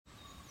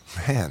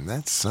Man,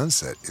 that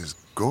sunset is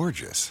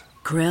gorgeous.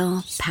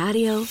 Grill,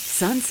 patio,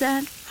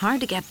 sunset.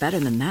 Hard to get better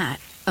than that.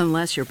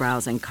 Unless you're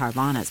browsing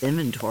Carvana's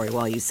inventory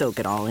while you soak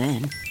it all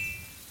in.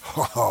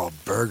 Oh,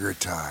 burger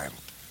time.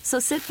 So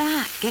sit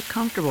back, get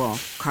comfortable.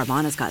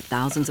 Carvana's got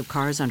thousands of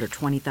cars under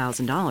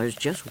 $20,000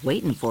 just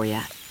waiting for you.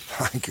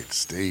 I could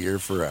stay here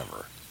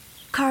forever.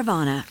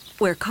 Carvana,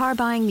 where car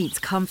buying meets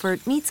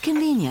comfort, meets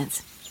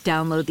convenience.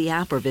 Download the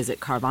app or visit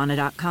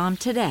Carvana.com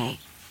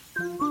today.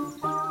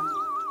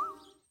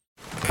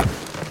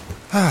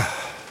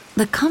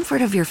 The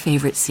comfort of your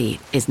favorite seat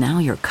is now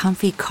your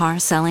comfy car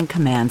selling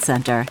command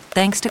center,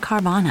 thanks to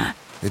Carvana.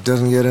 It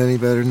doesn't get any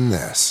better than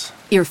this.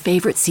 Your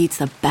favorite seat's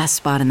the best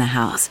spot in the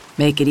house.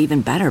 Make it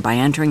even better by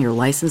entering your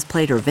license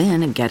plate or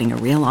VIN and getting a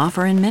real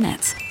offer in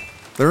minutes.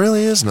 There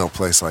really is no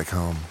place like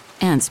home.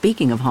 And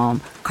speaking of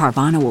home,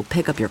 Carvana will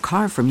pick up your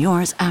car from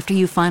yours after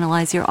you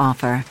finalize your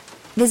offer.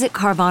 Visit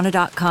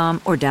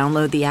Carvana.com or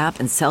download the app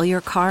and sell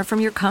your car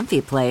from your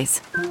comfy place.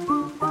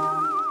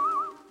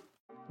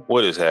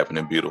 What is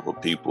happening, beautiful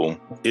people?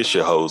 It's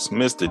your host,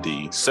 Mr.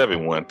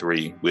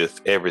 D713 with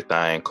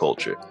Everything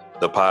Culture,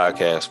 the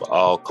podcast for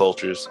all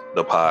cultures,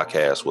 the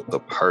podcast with a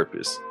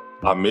purpose.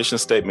 Our mission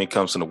statement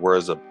comes from the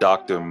words of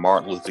Dr.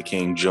 Martin Luther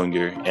King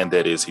Jr., and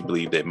that is, he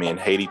believed that men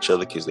hate each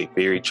other because they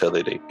fear each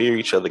other. They fear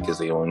each other because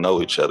they don't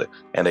know each other,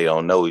 and they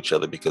don't know each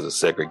other because of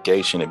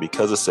segregation. And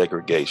because of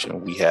segregation,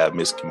 we have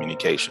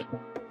miscommunication.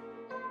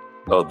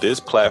 So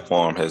this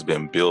platform has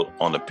been built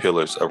on the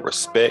pillars of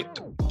respect,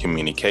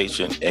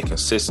 communication, and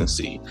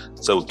consistency,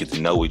 so we get to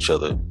know each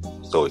other,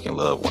 so we can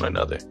love one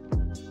another.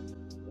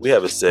 We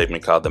have a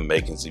segment called The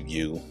Makings of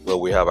You, where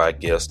we have our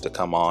guests to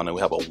come on and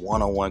we have a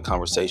one-on-one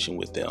conversation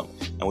with them.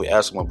 And we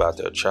ask them about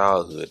their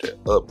childhood, their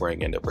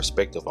upbringing, their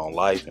perspective on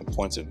life and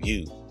points of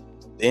view.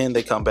 Then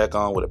they come back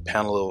on with a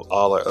panel of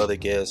all our other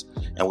guests,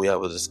 and we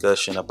have a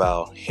discussion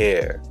about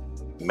hair,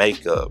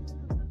 makeup,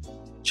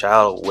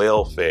 child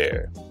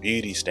welfare,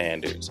 beauty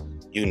standards,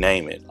 you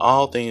name it.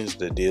 All things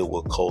that deal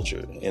with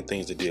culture and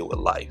things that deal with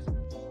life.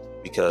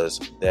 Because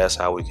that's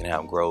how we can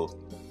have growth,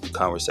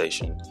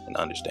 conversation, and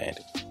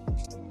understanding.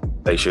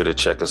 Make sure to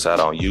check us out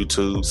on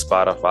YouTube,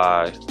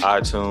 Spotify,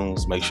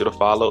 iTunes. Make sure to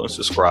follow and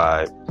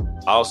subscribe.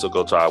 Also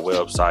go to our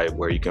website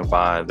where you can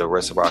find the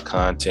rest of our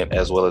content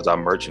as well as our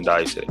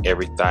merchandise at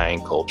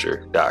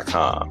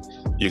everythingculture.com.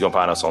 You can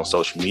find us on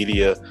social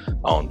media,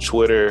 on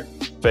Twitter,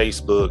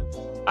 Facebook,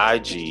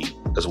 IG,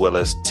 as well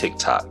as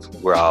TikTok.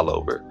 We're all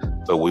over.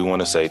 But we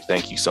want to say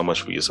thank you so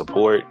much for your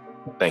support.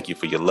 Thank you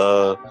for your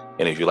love.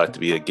 And if you'd like to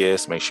be a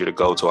guest, make sure to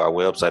go to our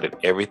website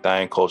at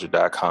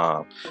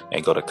everythingculture.com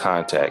and go to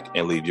contact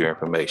and leave your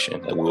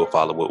information, and we will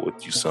follow up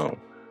with you soon.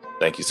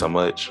 Thank you so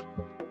much.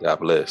 God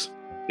bless.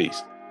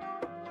 Peace.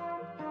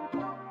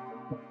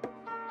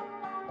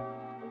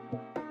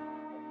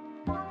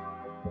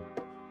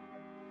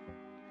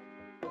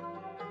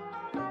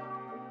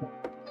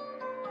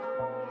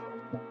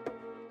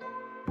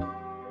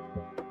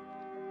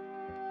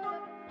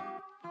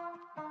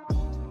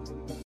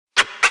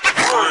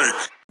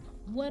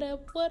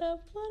 What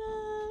up?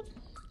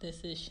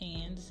 This is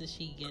Shan. This is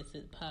She Gets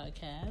It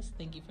podcast.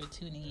 Thank you for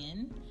tuning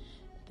in.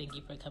 Thank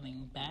you for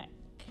coming back.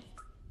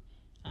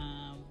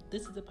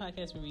 This is a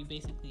podcast where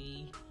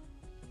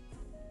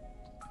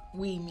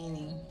we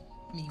meaning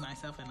me,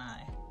 myself, and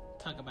I,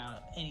 talk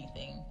about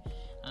anything.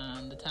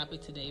 The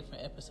topic today for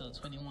episode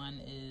 21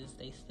 is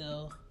They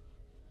Still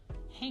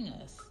Hang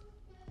Us.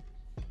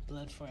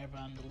 Blood Forever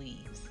on the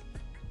Leaves.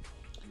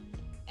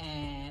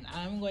 And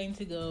I'm going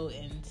to go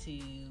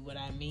into what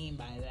I mean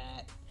by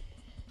that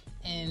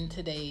in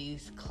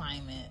today's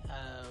climate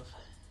of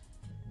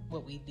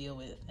what we deal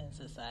with in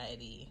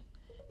society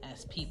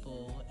as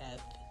people, as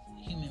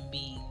human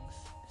beings.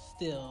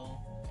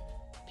 Still,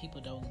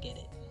 people don't get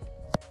it.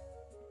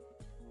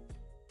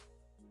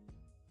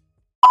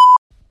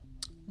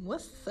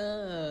 What's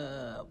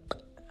up?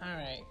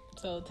 Alright,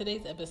 so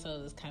today's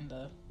episode is kind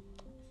of,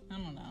 I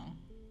don't know,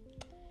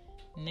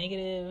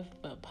 negative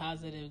but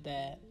positive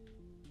that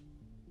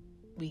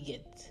we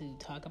get to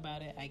talk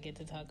about it. I get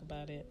to talk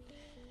about it.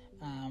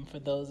 For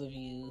those of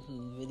you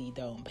who really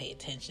don't pay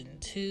attention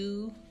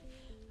to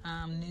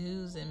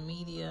news and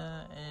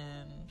media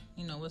and,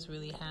 you know, what's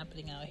really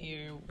happening out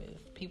here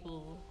with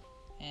people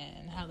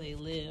and how they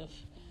live,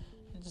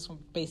 I just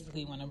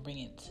basically want to bring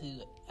it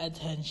to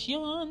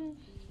attention.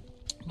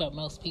 But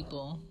most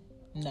people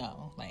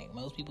know. Like,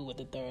 most people with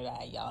the third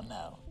eye, y'all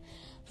know.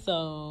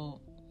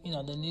 So, you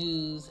know, the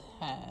news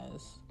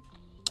has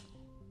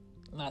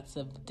lots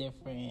of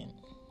different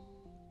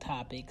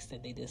topics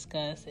that they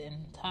discuss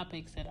and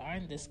topics that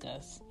aren't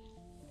discussed.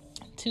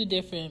 2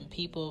 different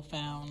people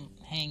found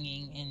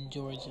hanging in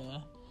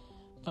Georgia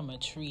from a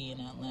tree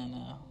in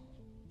Atlanta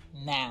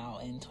now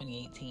in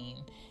 2018,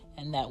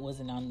 and that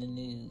wasn't on the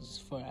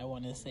news for, I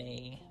want to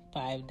say,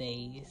 5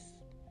 days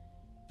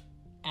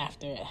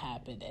after it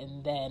happened.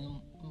 And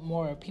then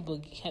more people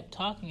kept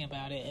talking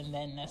about it, and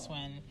then that's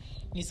when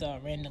you saw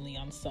it randomly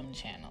on some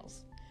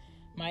channels.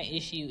 My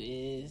issue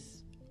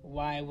is,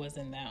 why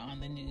wasn't that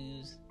on the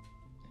news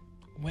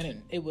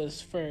when it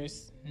was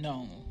first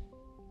known?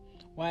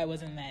 why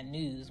wasn't that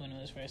news when it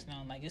was first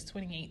known? Like, it's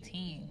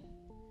 2018.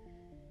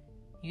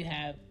 You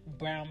have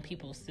brown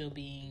people still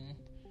being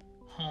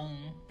hung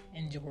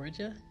in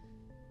Georgia,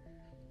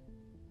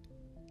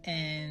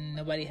 and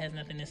nobody has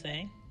nothing to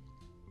say.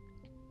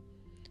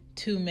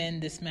 2 men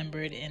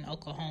dismembered in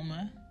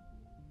Oklahoma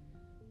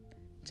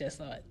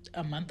just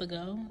a month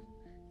ago.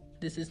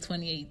 This is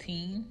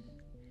 2018.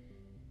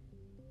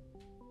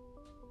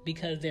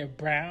 Because they're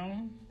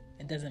brown,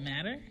 it doesn't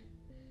matter?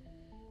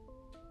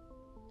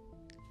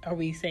 Are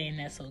we saying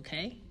that's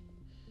okay?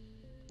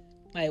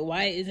 Like,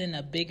 why isn't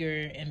a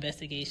bigger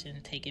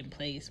investigation taking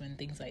place when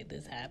things like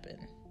this happen?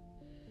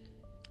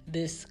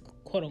 This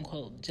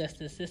quote-unquote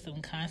justice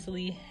system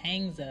constantly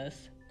hangs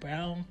us,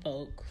 brown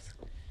folks.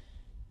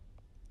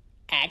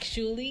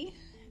 Actually,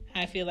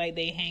 I feel like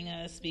they hang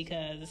us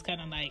because it's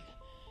kind of like,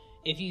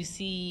 if you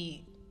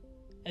see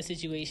a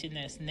situation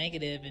that's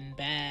negative and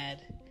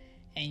bad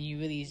and you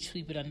really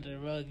sweep it under the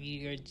rug,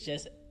 you're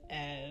just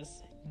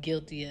as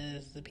guilty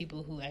as the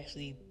people who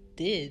actually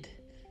did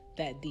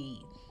that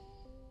deed.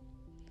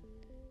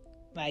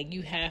 Like,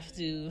 you have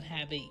to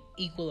have it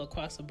equal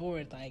across the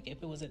board. Like,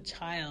 if it was a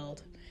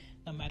child,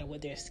 no matter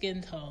what their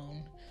skin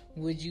tone,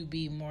 would you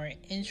be more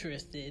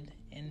interested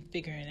in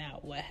figuring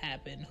out what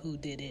happened, who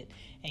did it,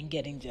 and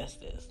getting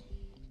justice?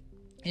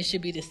 It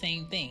should be the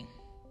same thing.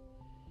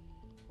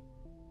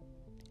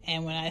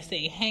 And when I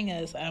say hang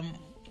us,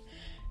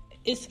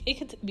 it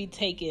could be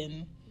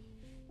taken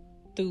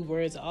through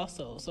words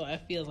also. So I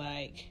feel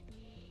like,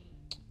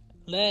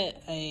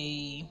 let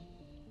a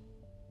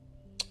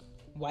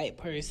white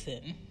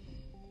person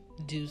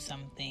do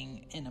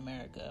something in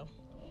America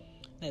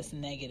that's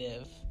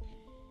negative.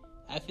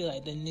 I feel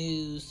like the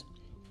news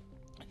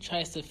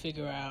tries to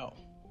figure out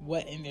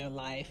what in their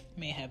life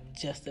may have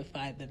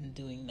justified them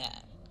doing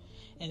that,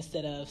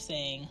 instead of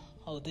saying,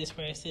 oh, this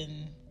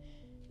person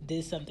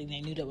did something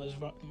they knew that was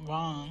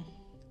wrong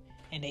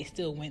and they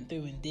still went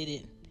through and did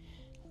it.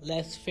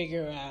 Let's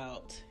figure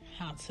out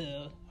how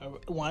to,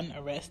 1,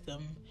 arrest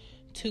them,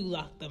 2,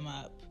 lock them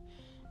up,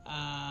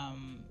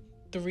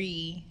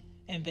 3,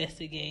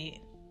 investigate,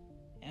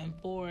 and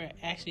 4,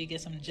 actually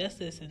get some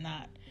justice, and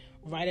not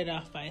write it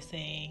off by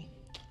saying,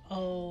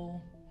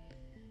 oh,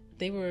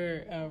 they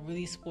were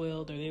really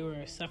spoiled, or they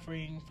were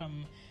suffering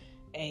from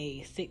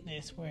a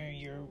sickness where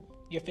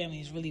your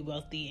family is really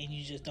wealthy and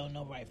you just don't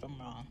know right from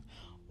wrong.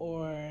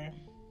 Or,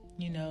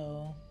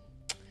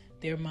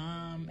 their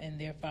mom and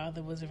their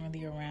father wasn't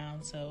really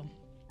around, so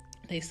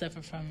they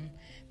suffered from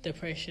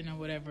depression or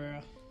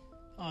whatever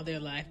all their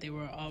life. They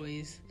were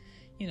always,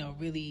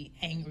 really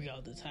angry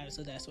all the time,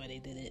 so that's why they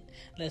did it.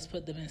 Let's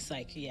put them in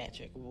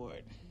psychiatric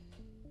ward.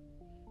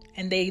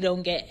 And they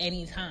don't get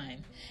any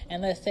time.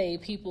 And let's say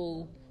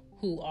people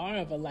who are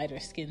of a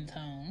lighter skin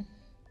tone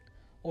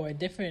or a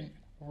different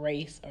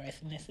race or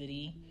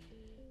ethnicity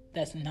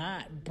that's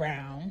not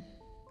brown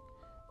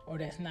or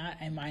that's not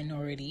a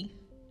minority,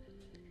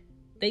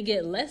 they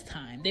get less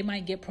time. They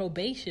might get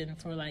probation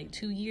for like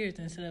 2 years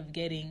instead of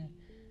getting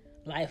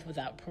life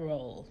without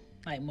parole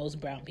like most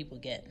brown people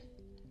get.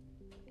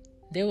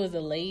 There was a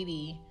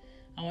lady,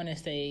 I want to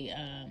say,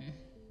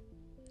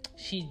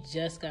 she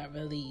just got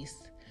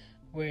released,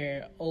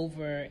 where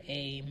over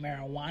a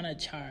marijuana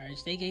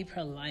charge, they gave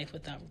her life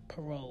without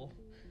parole.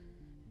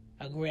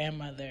 A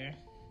grandmother,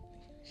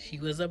 she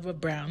was of a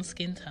brown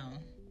skin tone,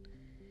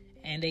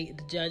 and the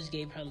judge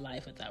gave her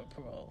life without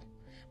parole.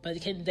 But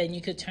then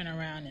you could turn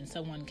around and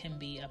someone can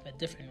be of a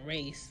different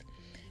race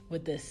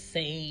with the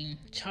same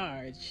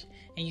charge,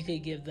 and you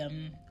could give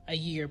them a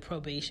year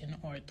probation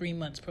or 3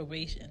 months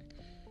probation.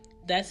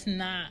 That's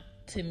not,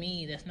 to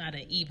me, that's not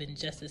an even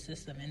justice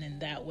system. And in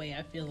that way,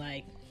 I feel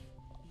like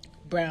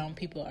brown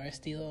people are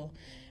still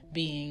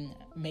being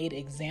made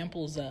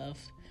examples of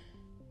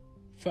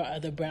for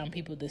other brown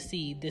people to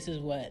see. This is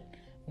what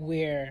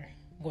we're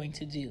going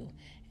to do.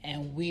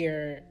 And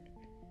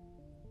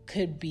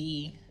could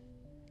be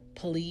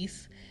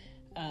police.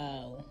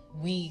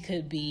 We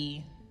could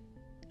be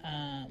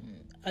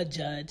a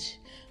judge.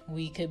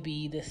 We could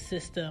be the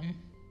system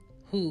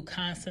who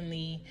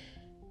constantly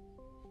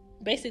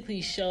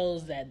basically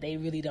shows that they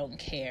really don't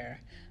care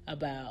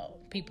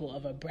about people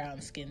of a brown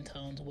skin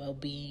tone's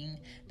well-being,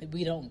 that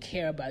we don't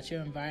care about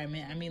your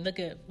environment. I mean, look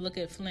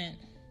at Flint.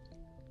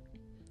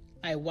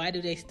 Like, why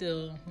do they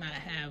still not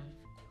have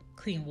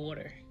clean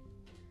water?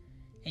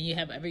 And you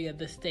have every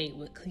other state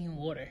with clean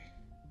water.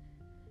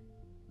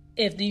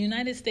 If the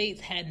United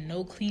States had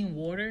no clean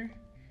water,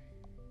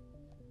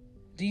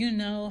 do you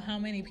know how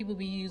many people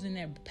be using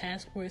their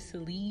passports to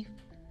leave?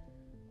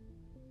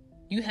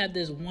 You have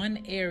this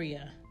one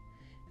area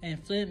in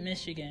Flint,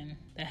 Michigan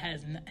that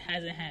hasn't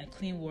had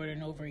clean water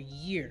in over a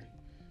year.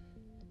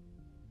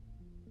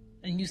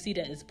 And you see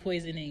that it's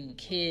poisoning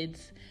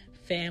kids,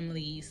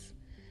 families,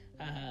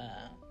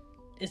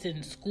 it's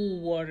in school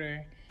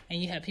water,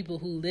 and you have people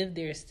who live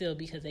there still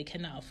because they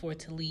cannot afford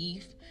to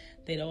leave.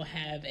 They don't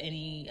have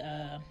any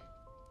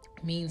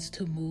means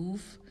to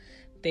move.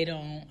 They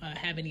don't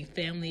have any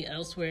family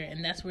elsewhere,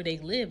 and that's where they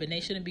live. And they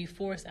shouldn't be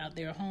forced out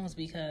their homes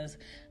because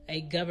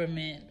a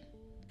government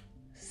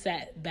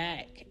sat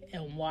back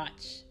and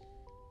watched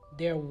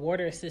their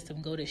water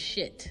system go to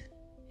shit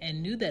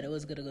and knew that it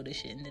was going to go to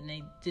shit, and then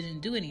they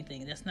didn't do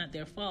anything. That's not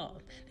their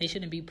fault. They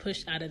shouldn't be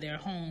pushed out of their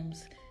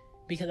homes,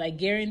 because I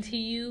guarantee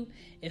you,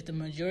 if the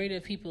majority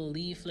of people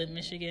leave Flint,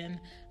 Michigan,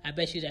 I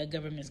bet you that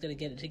government's going to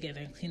get it together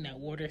and clean that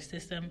water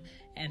system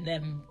and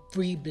then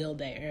rebuild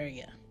that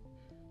area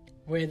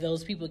where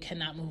those people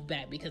cannot move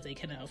back because they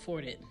cannot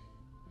afford it.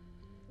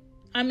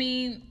 I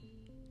mean,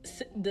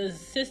 the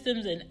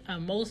systems in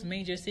most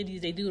major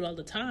cities, they do it all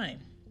the time.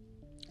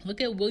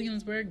 Look at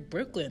Williamsburg,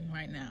 Brooklyn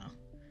right now.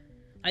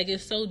 Like,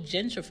 it's so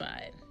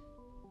gentrified.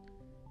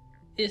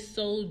 It's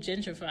so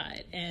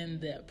gentrified,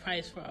 and the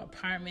price for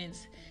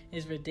apartments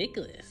is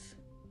ridiculous.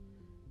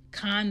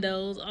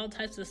 Condos, all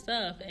types of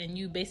stuff, and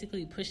you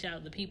basically push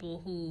out the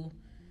people who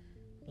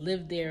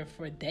lived there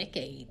for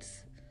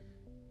decades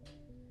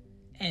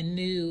and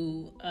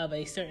knew of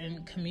a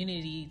certain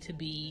community to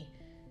be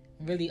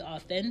really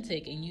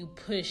authentic, and you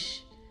push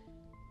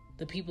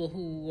the people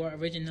who were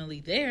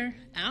originally there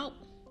out,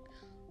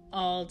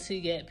 all to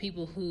get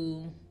people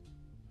who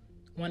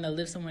want to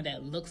live somewhere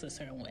that looks a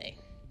certain way.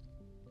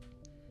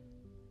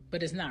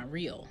 But it's not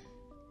real.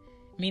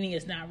 Meaning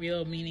it's not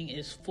real, meaning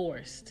it's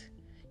forced.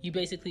 You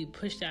basically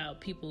pushed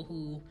out people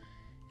who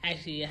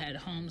actually had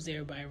homes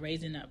there by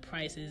raising up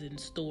prices in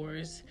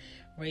stores,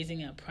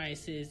 raising up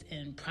prices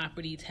in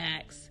property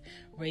tax,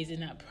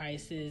 raising up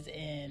prices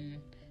in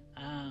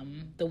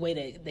the way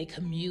that they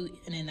commute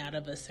in and out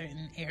of a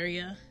certain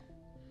area.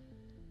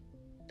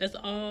 That's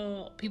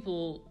all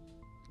people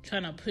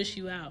trying to push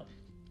you out.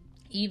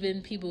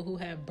 Even people who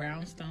have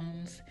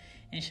brownstones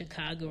in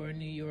Chicago or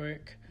New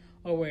York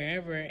or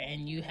wherever,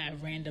 and you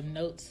have random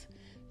notes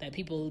that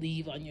people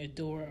leave on your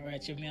door or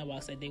at your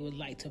mailbox that they would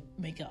like to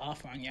make an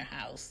offer on your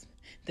house.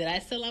 Did I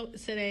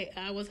say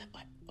I was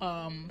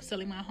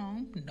selling my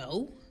home?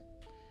 No.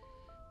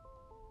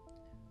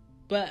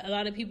 But a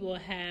lot of people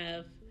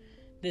have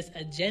this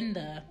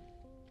agenda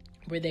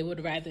where they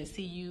would rather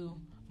see you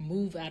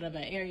move out of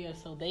an area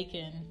so they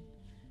can,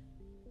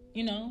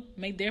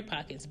 make their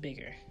pockets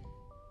bigger.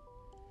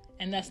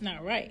 And that's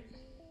not right.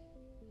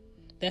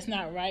 That's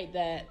not right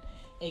that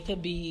it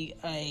could be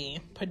a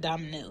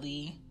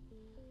predominantly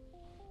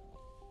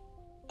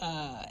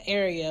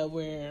area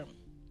where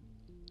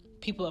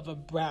people of a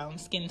brown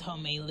skin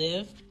tone may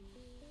live,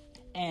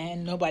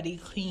 and nobody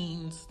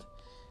cleans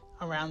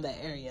around that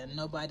area.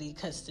 Nobody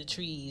cuts the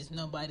trees.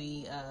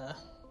 Nobody,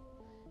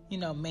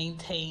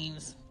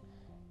 maintains,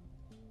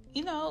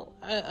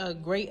 a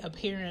great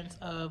appearance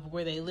of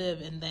where they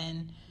live. And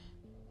then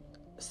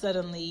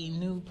suddenly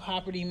new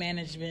property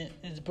management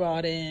is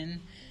brought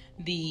in.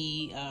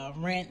 The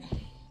rent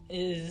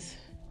is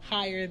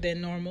higher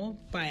than normal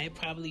by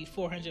probably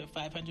 $400,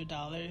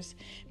 $500.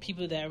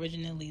 People that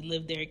originally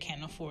lived there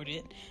can't afford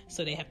it,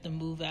 so they have to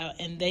move out.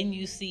 And then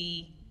you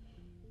see,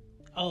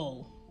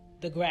 oh,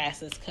 the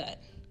grass is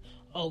cut.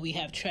 Oh, we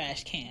have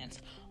trash cans.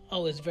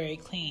 Oh, it's very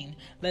clean.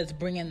 Let's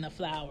bring in the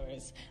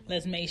flowers.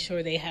 Let's make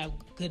sure they have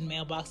good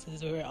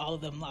mailboxes where all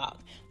of them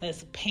locked.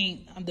 Let's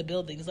paint the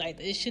buildings. Like,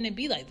 it shouldn't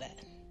be like that.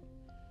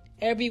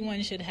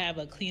 Everyone should have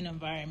a clean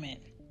environment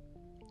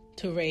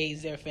to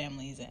raise their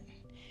families in.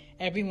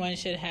 Everyone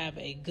should have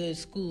a good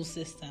school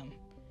system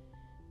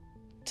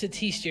to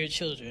teach their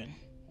children.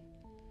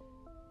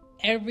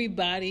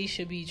 Everybody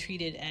should be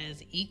treated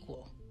as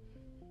equal.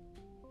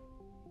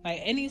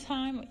 Like,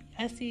 anytime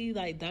I see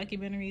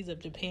documentaries of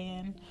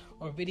Japan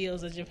or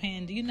videos of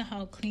Japan, do you know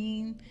how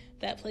clean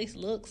that place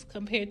looks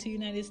compared to the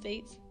United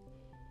States?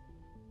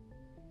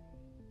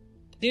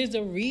 There's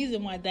a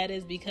reason why that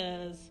is,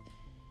 because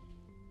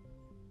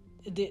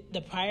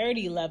the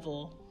priority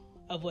level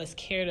of what's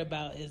cared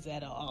about is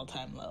at an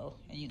all-time low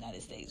in the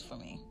United States for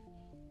me.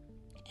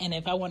 And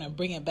if I want to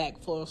bring it back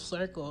full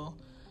circle,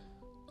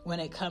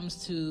 when it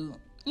comes to,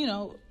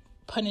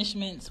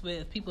 punishments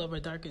with people of a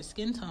darker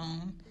skin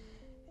tone,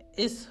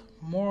 it's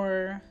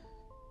more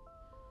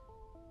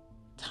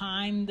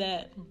time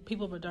that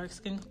people of a dark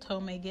skin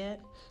tone may get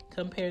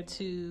compared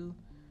to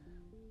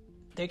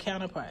their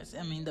counterparts.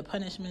 I mean, the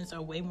punishments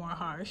are way more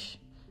harsh.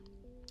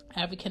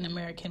 African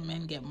American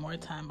men get more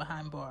time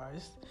behind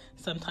bars,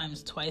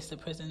 sometimes twice the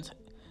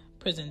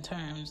prison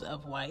terms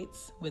of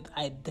whites with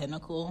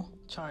identical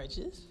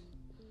charges.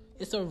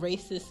 It's a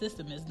racist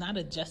system. It's not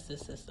a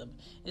justice system.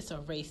 It's a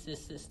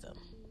racist system.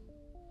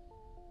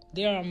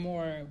 There are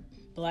more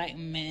black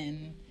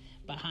men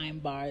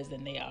behind bars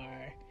than they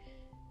are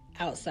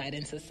outside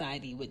in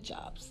society with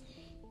jobs.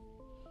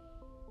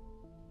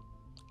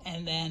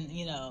 And then,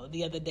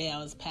 the other day I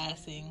was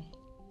passing,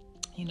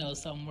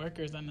 some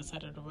workers on the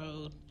side of the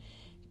road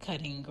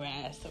cutting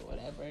grass or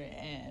whatever,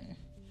 and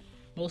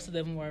most of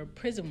them were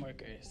prison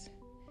workers.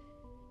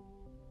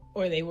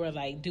 Or they were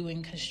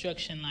doing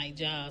construction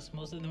jobs.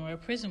 Most of them were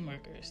prison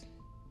workers.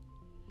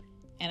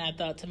 And I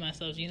thought to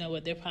myself, you know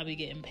what, they're probably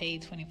getting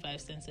paid 25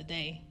 cents a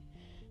day.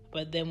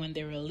 But then when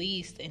they're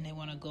released and they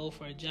want to go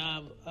for a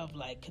job of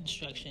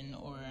construction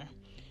or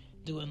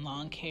doing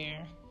lawn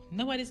care,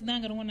 nobody's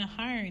not going to want to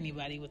hire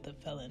anybody with a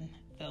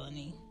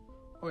felony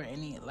or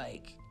any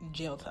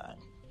jail time.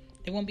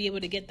 They won't be able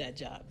to get that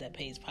job that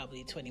pays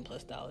probably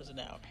 $20+ an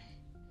hour.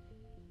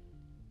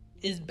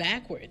 It's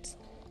backwards.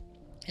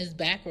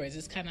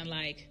 It's kind of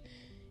like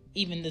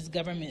even this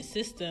government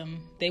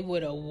system, they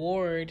would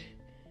award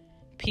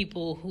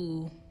people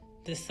who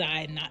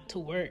decide not to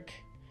work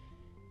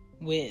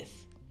with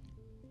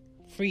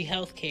free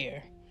health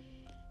care,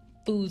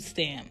 food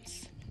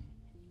stamps,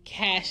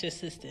 cash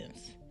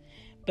assistance.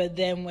 But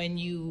then when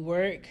you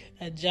work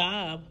a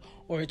job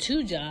or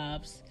 2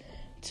 jobs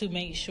to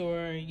make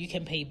sure you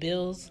can pay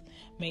bills,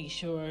 make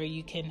sure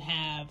you can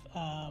have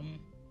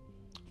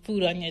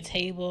food on your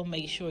table,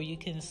 make sure you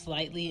can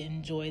slightly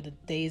enjoy the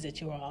days that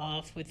you are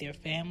off with your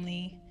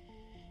family,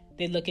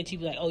 they look at you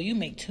like, oh, you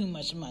make too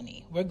much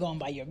money. We're going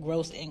by your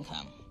gross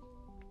income.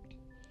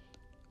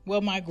 Well,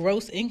 my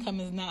gross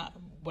income is not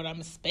what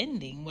I'm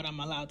spending, what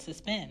I'm allowed to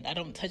spend. I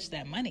don't touch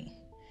that money.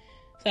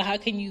 So how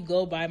can you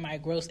go by my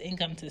gross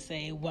income to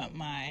say what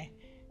my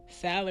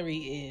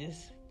salary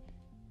is,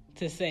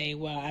 to say,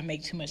 well, I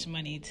make too much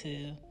money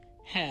to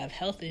have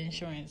health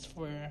insurance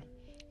for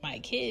my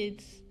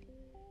kids,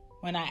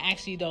 when I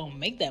actually don't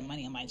make that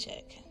money on my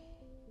check?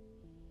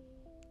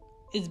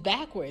 It's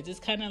backwards. It's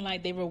kind of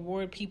like they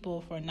reward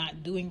people for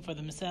not doing for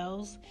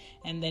themselves.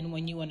 And then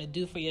when you want to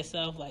do for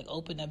yourself, like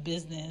open a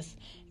business,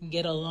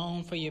 get a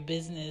loan for your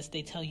business,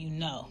 they tell you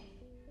no.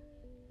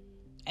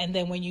 And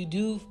then when you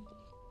do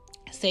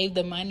save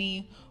the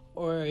money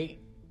or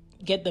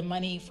get the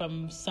money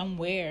from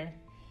somewhere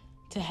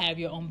to have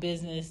your own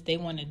business, they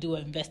want to do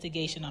an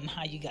investigation on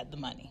how you got the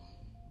money.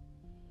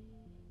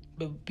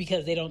 But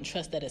because they don't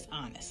trust that it's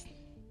honest.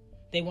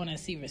 They want to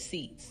see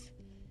receipts.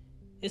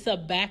 It's a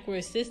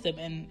backward system,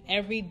 and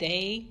every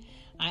day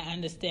I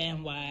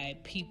understand why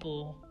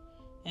people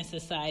in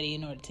society,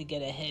 in order to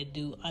get ahead,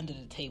 do under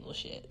the table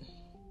shit.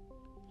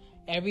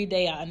 Every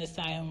day I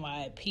understand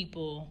why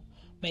people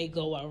may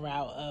go a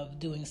route of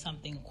doing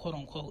something quote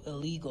unquote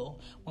illegal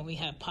when we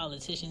have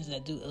politicians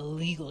that do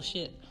illegal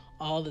shit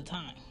all the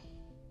time.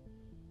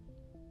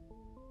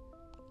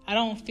 I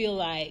don't feel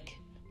like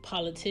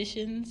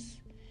politicians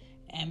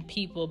and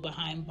people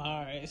behind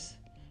bars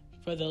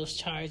for those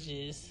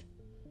charges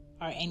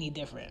are any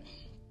different.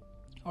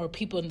 Or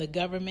people in the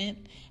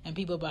government and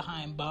people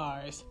behind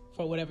bars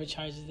for whatever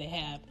charges they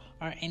have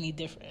are any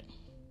different.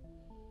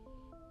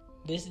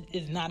 This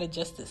is not a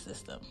justice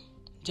system.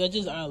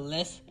 Judges are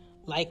less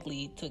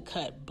likely to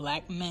cut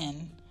black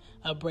men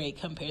a break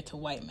compared to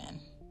white men.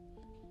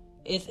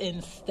 It's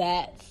in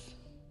stats.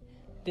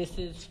 This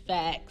is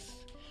facts.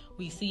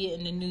 We see it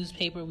in the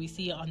newspaper. We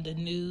see it on the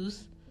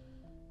news.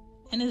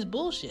 And it's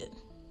bullshit.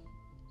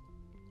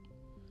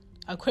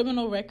 A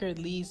criminal record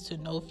leads to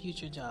no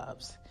future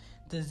jobs.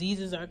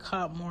 Diseases are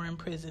caught more in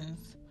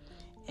prisons.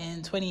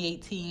 In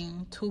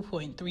 2018,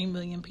 2.3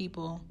 million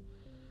people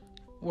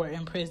were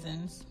in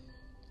prisons.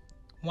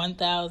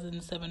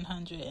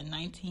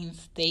 1,719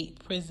 state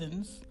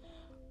prisons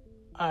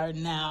are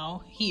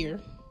now here.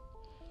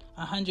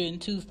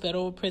 102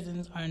 federal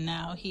prisons are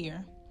now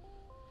here.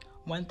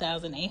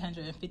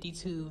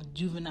 1,852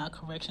 juvenile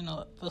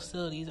correctional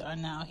facilities are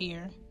now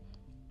here.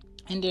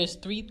 And there's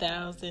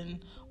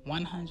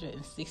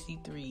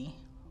 3,163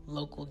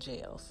 local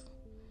jails.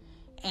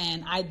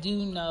 And I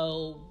do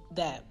know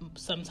that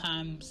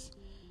sometimes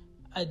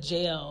a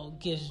jail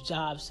gives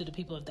jobs to the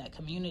people of that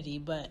community,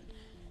 but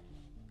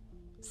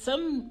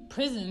some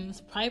prisons,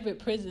 private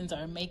prisons,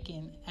 are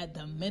making at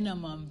the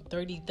minimum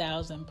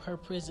 $30,000 per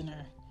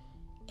prisoner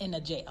in a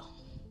jail.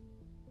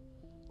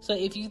 So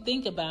if you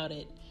think about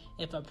it,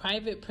 if a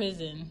private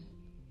prison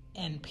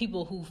and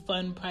people who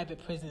fund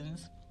private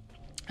prisons,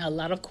 a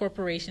lot of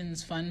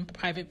corporations fund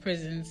private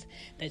prisons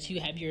that you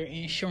have your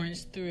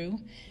insurance through,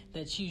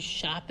 that you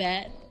shop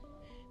at.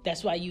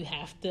 That's why you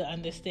have to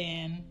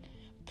understand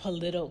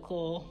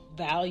political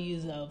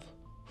values of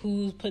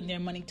who's putting their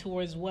money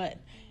towards what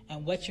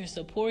and what you're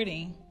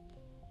supporting.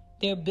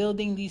 They're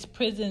building these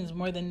prisons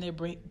more than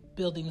they're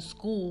building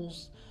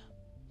schools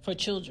for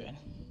children.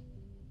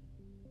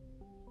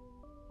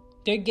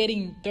 They're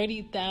getting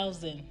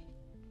 $30,000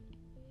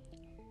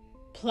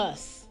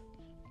 plus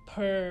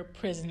per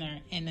prisoner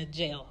in a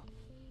jail.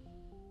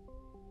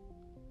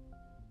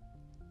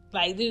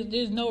 Like,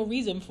 there's no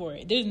reason for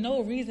it. There's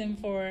no reason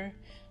for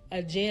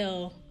a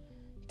jail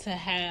to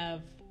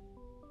have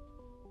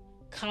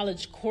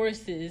college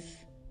courses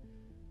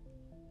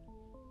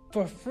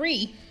for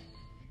free,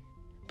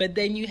 but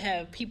then you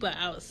have people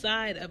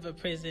outside of a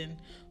prison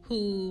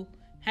who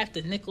have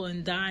to nickel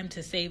and dime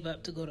to save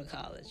up to go to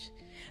college.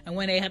 And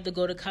when they have to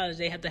go to college,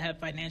 they have to have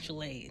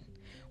financial aid,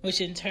 which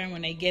in turn,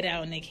 when they get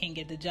out and they can't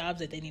get the jobs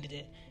that they needed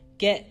to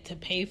get to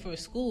pay for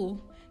school,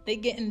 they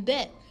get in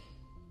debt.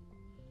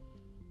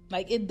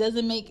 Like, it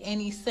doesn't make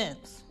any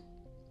sense.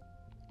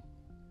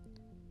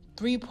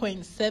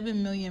 3.7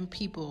 million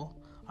people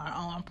are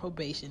on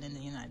probation in the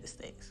United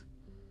States.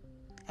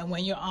 And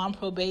when you're on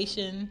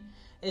probation,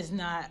 it's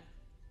not,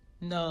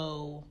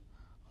 no,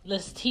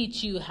 let's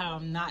teach you how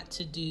not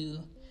to do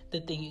the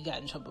thing you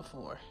got in trouble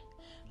for.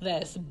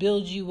 Let's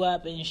build you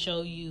up and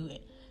show you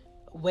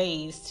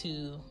ways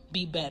to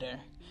be better.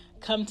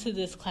 Come to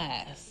this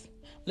class.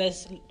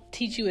 let's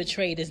teach you a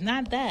trade. It's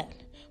not that.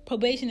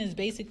 Probation is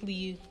basically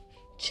you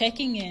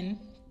checking in,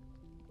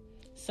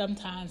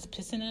 sometimes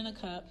pissing in a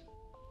cup,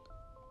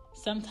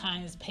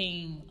 sometimes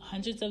paying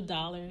hundreds of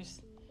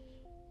dollars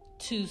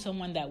to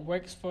someone that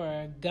works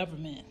for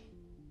government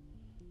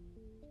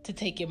to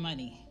take your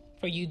money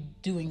for you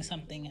doing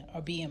something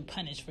or being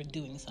punished for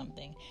doing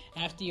something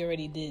after you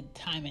already did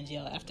time in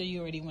jail, after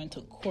you already went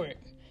to court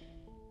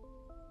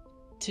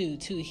to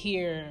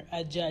hear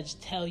a judge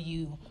tell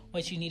you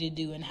what you need to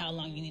do and how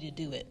long you need to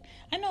do it.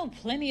 I know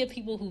plenty of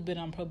people who've been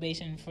on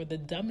probation for the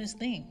dumbest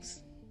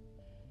things.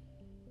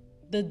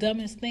 The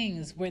dumbest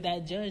things, where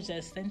that judge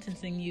that's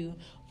sentencing you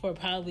for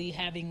probably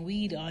having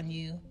weed on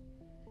you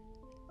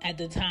at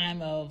the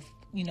time of,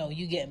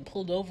 you getting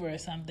pulled over or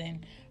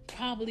something,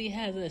 probably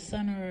has a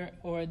son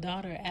or a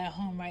daughter at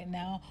home right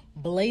now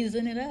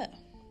blazing it up.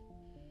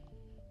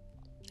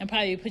 And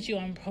probably put you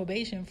on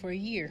probation for a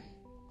year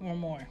or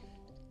more.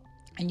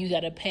 And you got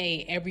to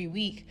pay every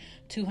week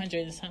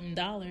 $200 and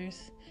something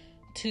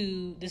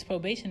to this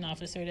probation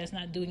officer that's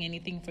not doing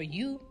anything for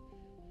you.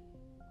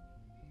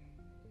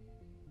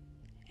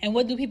 And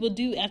what do people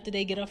do after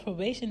they get off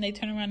probation? They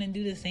turn around and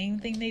do the same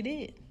thing they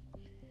did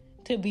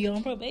to be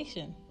on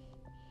probation.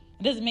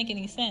 It doesn't make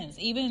any sense.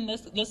 Even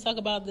let's talk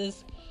about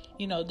this,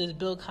 this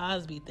Bill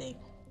Cosby thing.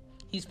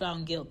 He's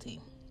found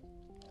guilty.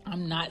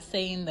 I'm not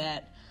saying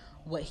that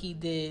what he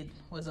did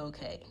was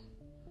okay.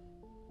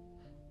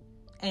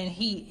 And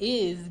he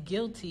is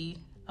guilty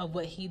of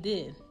what he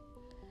did.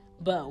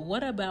 But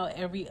what about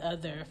every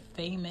other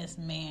famous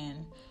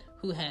man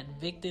who had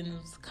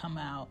victims come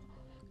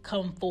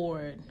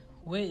forward?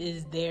 Where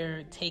is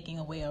their taking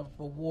away of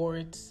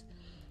rewards,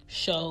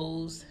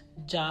 shows,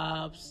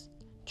 jobs,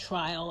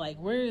 trial? Like,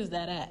 where is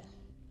that at?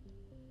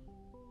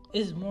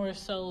 It's more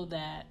so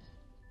that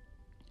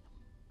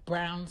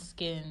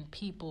brown-skinned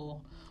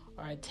people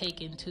are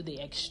taken to the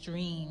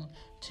extreme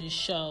to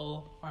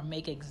show or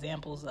make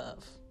examples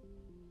of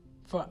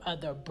for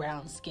other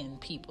brown-skinned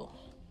people.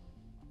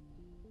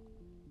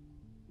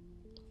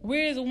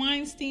 Where is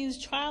Weinstein's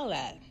trial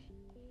at?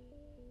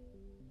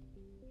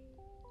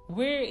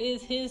 Where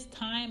is his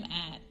time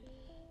at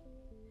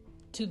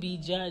to be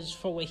judged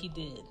for what he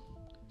did,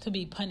 to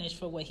be punished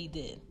for what he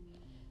did?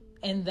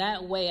 And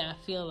that way, I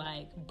feel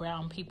like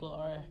brown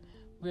people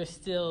we're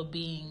still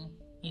being,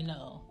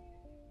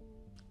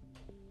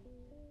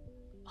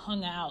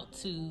 hung out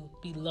to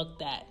be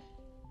looked at.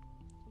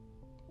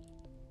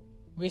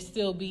 We're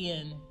still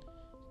being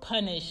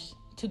punished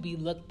to be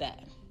looked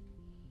at.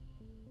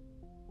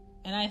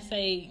 And I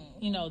say,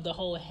 the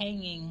whole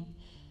hanging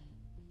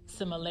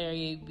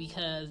similarity,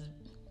 because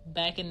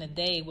back in the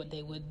day, what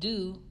they would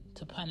do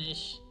to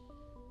punish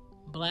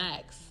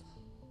blacks,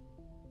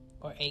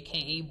 or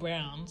AKA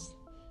browns,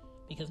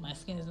 because my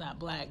skin is not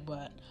black,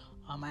 but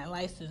on my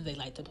license, they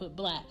like to put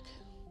black.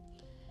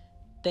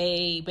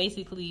 They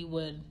basically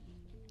would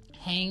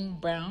hang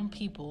brown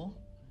people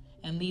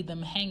and leave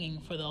them hanging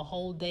for the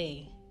whole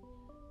day.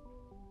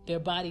 Their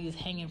bodies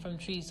hanging from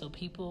trees so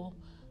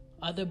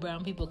other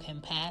brown people can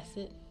pass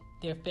it.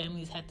 Their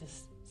families had to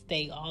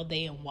stay all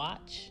day and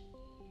watch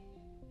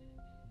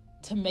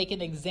to make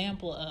an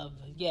example of,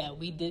 yeah,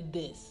 we did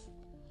this.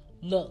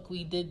 Look,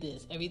 we did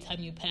this. Every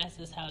time you pass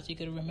this house, you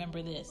could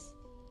remember this.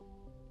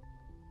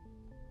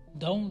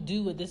 Don't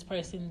do what this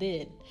person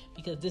did,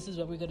 because this is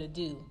what we're going to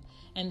do.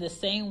 And the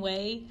same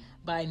way,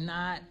 by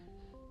not,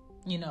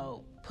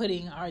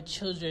 putting our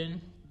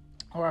children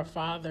or our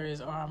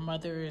fathers or our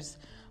mothers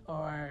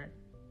or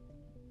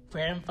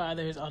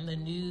grandfathers on the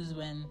news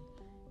when,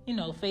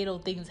 fatal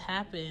things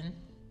happen,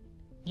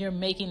 you're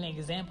making an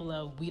example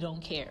of we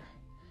don't care.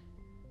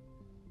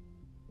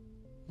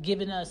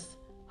 Giving us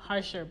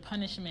harsher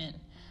punishment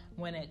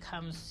when it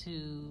comes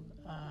to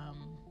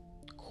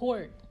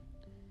court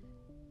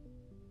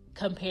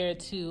compared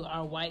to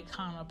our white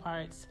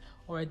counterparts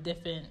or a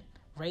different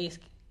race,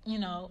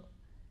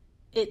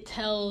 it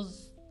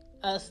tells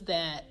us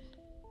that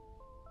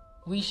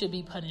we should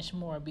be punished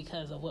more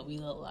because of what we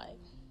look like.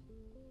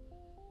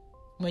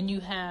 When you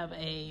have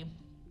a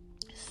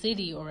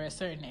city or a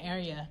certain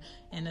area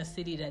in a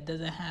city that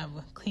doesn't have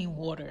clean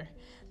water,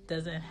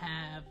 doesn't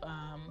have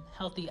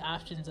healthy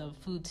options of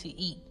food to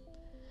eat,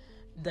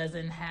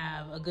 doesn't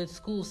have a good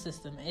school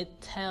system,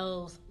 it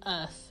tells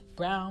us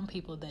brown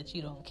people that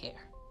you don't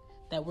care,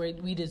 that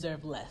we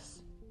deserve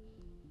less.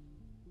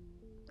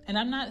 And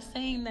I'm not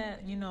saying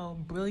that,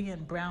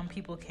 brilliant brown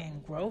people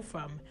can grow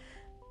from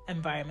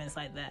environments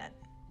like that.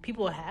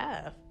 People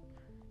have,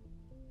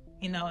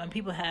 and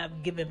people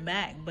have given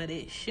back, but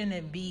it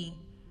shouldn't be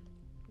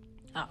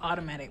an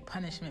automatic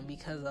punishment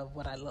because of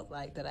what I look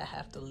like, that I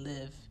have to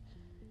live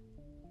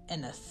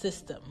in a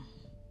system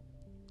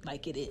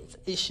like it is.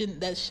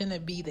 That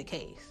shouldn't be the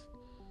case.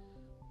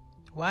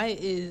 Why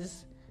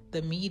is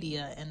the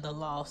media and the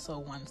law so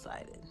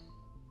one-sided?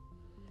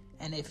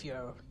 And if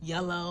you're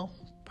yellow,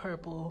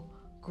 purple,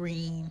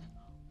 green,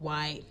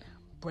 white,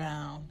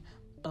 brown,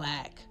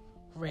 black,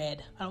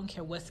 red, I don't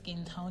care what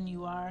skin tone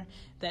you are,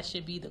 that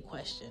should be the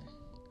question.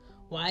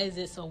 Why is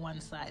it so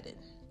one-sided?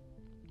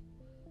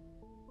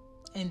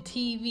 And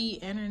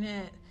TV,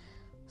 internet,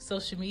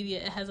 social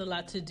media, it has a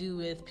lot to do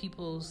with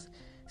people's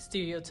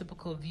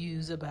stereotypical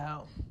views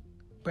about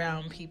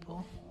brown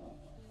people.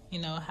 You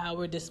know, how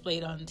we're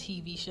displayed on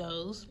TV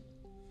shows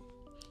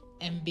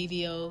and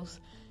videos.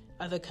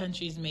 Other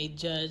countries may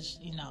judge,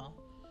 you know,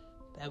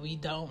 that we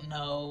don't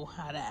know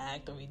how to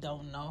act, or we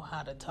don't know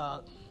how to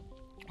talk,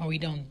 or we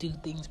don't do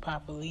things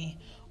properly,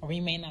 or we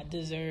may not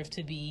deserve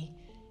to be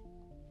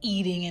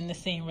eating in the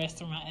same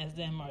restaurant as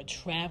them or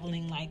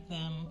traveling like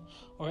them.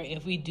 Or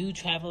if we do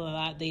travel a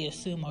lot, they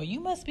assume, oh, you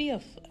must be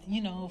a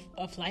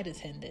flight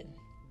attendant.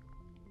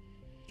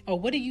 Or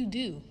what do you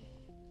do?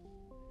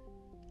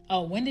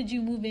 Oh, when did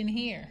you move in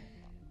here?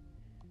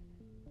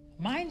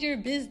 Mind your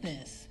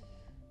business.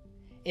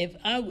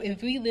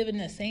 If we live in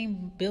the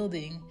same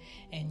building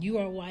and you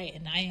are white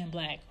and I am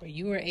black, or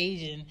you are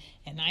Asian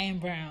and I am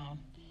brown,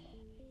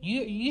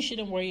 you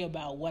shouldn't worry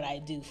about what I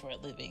do for a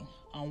living,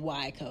 on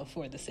why I can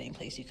afford the same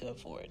place you could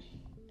afford.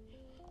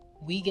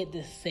 We get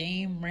the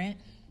same rent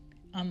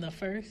on the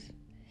first,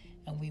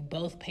 and we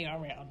both pay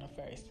our rent on the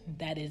first.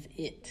 That is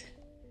it.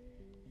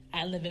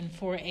 I live in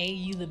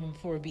 4A, you live in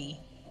 4B.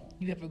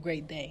 You have a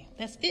great day.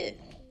 That's it.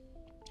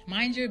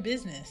 Mind your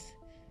business.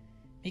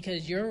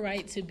 Because your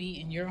right to be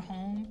in your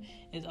home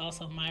is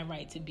also my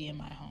right to be in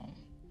my home.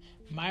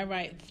 My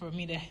right for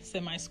me to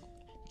send my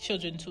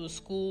children to a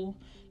school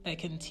that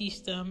can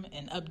teach them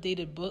and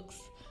updated books,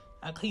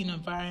 a clean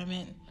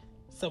environment,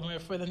 somewhere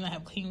for them to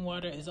have clean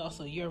water, is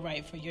also your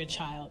right for your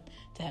child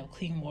to have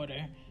clean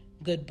water,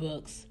 good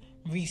books,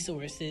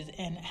 resources,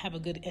 and have a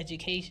good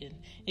education.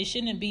 It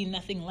shouldn't be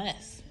nothing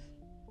less.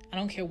 I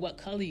don't care what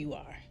color you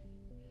are.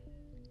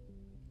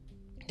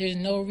 There's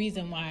no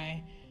reason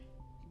why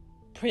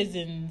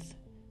prisons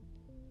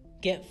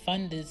get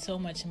funded so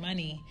much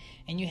money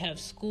and you have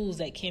schools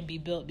that can't be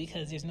built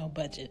because there's no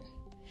budget.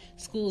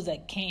 Schools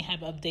that can't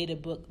have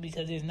updated books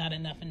because there's not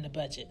enough in the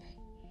budget.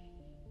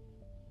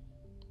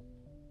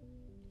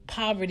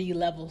 Poverty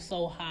level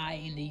so high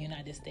in the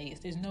United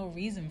States. There's no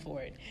reason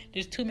for it.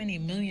 There's too many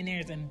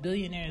millionaires and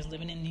billionaires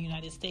living in the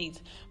United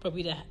States for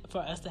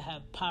us to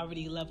have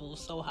poverty levels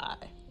so high.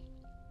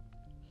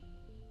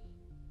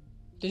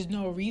 There's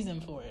no reason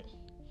for it.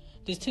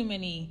 There's too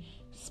many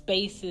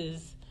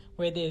spaces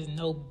where there's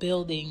no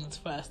buildings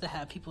for us to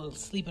have people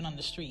sleeping on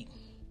the street.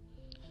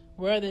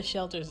 Where are the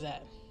shelters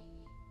at?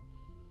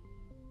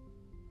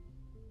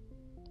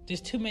 There's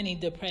too many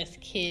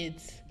depressed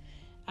kids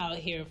out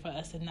here for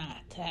us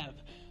not to have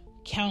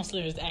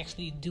counselors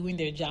actually doing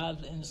their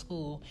jobs in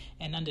school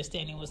and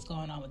understanding what's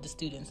going on with the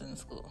students in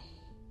school.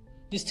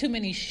 There's too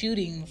many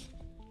shootings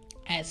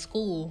at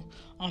school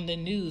on the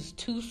news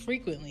too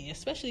frequently,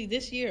 especially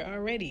this year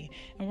already,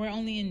 and we're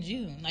only in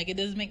June. Like, it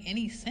doesn't make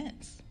any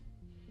sense.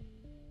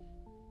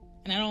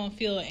 And I don't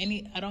feel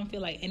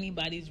like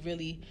anybody's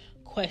really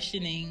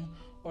questioning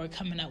or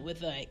coming up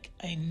with like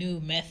a new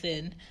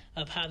method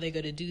of how they're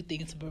going to do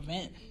things to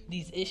prevent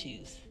these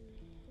issues.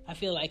 I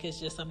feel like it's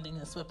just something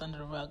that's swept under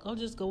the rug. Oh,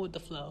 just go with the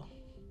flow.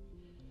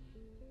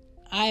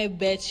 I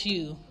bet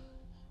you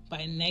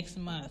by next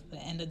month, the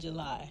end of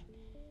July,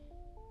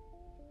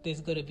 there's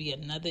going to be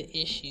another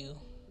issue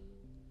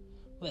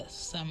with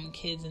some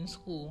kids in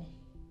school,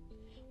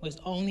 which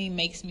only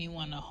makes me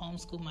want to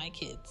homeschool my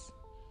kids.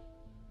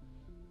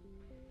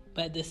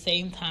 But at the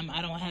same time,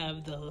 I don't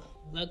have the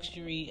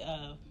luxury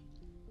of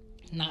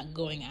not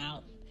going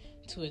out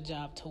to a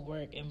job to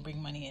work and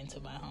bring money into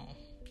my home.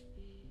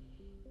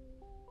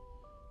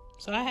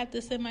 So I have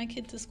to send my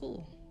kid to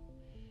school.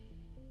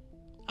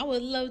 I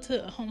would love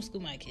to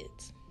homeschool my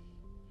kids.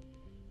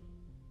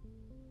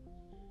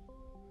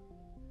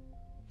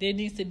 There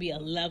needs to be a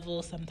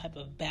level, some type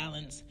of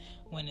balance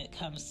when it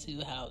comes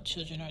to how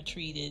children are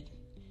treated,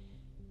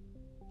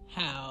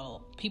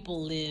 how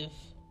people live.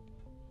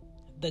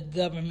 The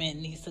government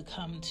needs to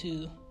come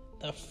to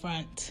the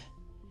front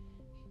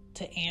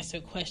to answer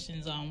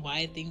questions on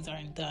why things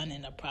aren't done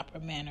in a proper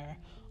manner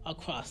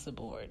across the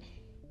board.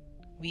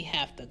 We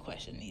have to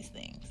question these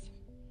things.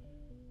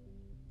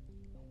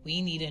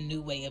 We need a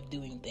new way of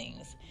doing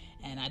things.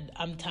 And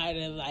I'm tired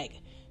of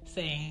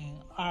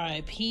saying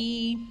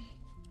RIP.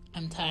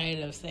 I'm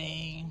tired of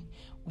saying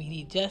we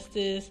need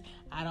justice.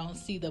 I don't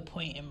see the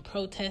point in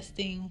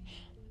protesting.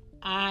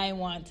 I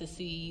want to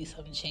see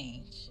some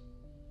change.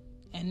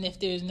 And if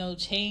there's no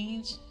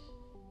change,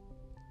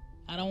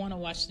 I don't want to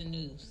watch the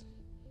news.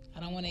 I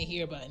don't want to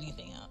hear about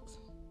anything else.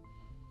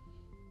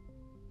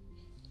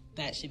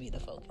 That should be the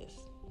focus.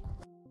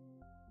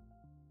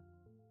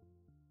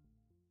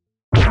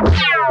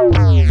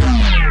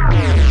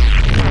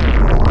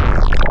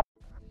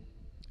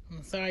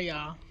 I'm sorry,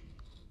 y'all.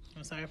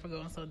 I'm sorry for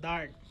going so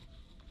dark,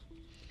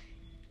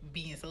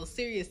 being so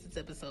serious this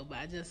episode, but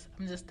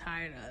I'm just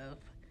tired of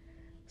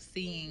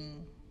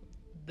seeing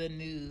the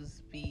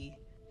news be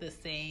the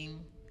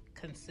same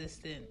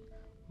consistent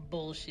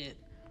bullshit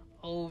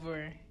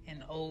over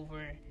and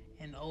over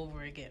and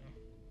over again.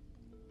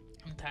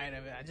 I'm tired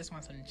of it. I just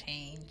want some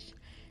change.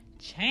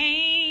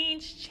 Change.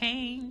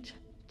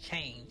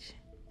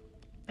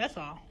 That's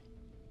all.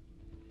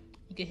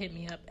 You can hit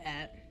me up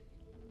at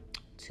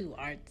too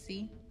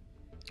artsy.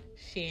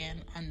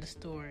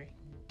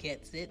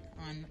 Shan_gets_it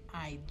on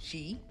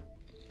IG.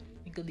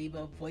 You can leave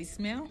a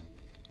voicemail.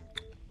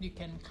 You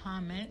can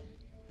comment.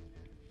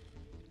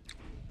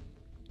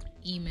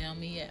 Email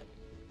me at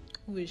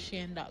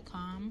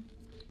whoisshan.com.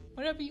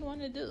 Whatever you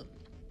want to do.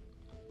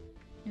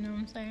 You know what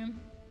I'm saying?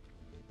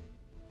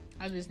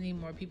 I just need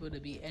more people to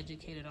be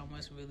educated on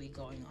what's really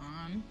going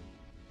on.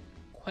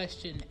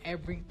 Question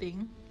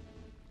everything.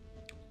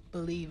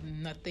 Believe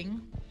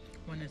nothing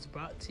when it's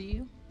brought to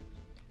you.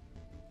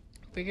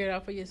 Figure it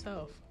out for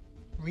yourself.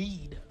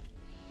 Read.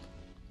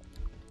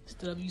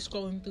 Instead of you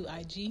scrolling through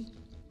IG,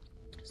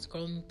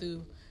 scrolling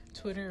through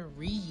Twitter,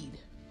 read.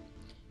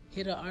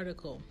 Hit an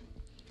article.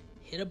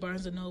 Hit a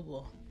Barnes &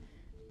 Noble.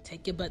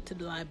 Take your butt to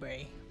the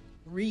library.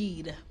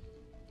 Read.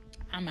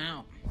 I'm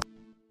out.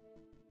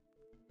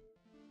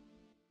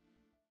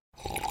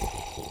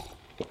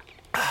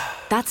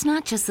 That's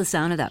not just the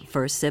sound of that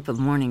first sip of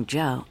Morning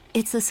Joe.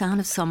 It's the sound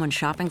of someone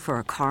shopping for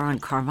a car on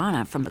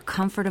Carvana from the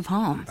comfort of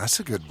home. That's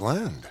a good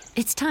blend.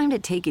 It's time to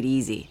take it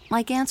easy,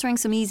 like answering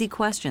some easy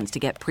questions to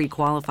get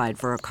pre-qualified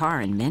for a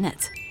car in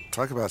minutes.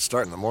 Talk about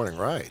starting the morning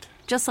right.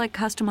 Just like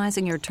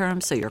customizing your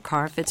terms so your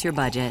car fits your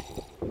budget.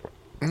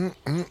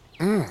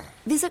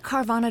 Visit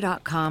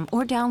Carvana.com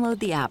or download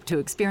the app to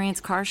experience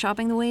car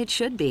shopping the way it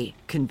should be.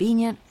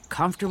 Convenient,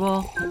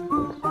 comfortable.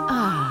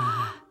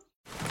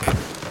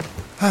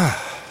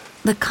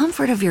 The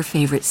comfort of your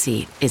favorite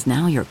seat is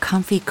now your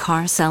comfy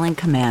car selling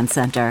command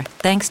center,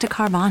 thanks to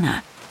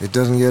Carvana. It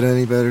doesn't get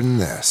any better than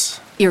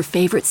this. Your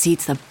favorite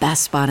seat's the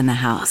best spot in the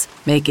house.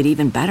 Make it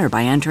even better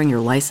by entering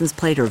your license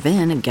plate or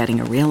VIN and getting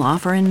a real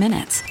offer in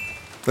minutes.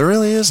 There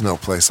really is no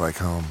place like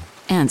home.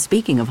 And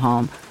speaking of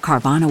home,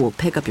 Carvana will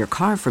pick up your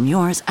car from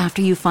yours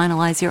after you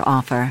finalize your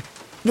offer.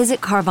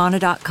 Visit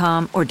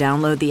Carvana.com or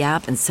download the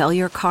app and sell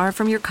your car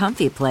from your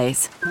comfy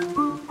place.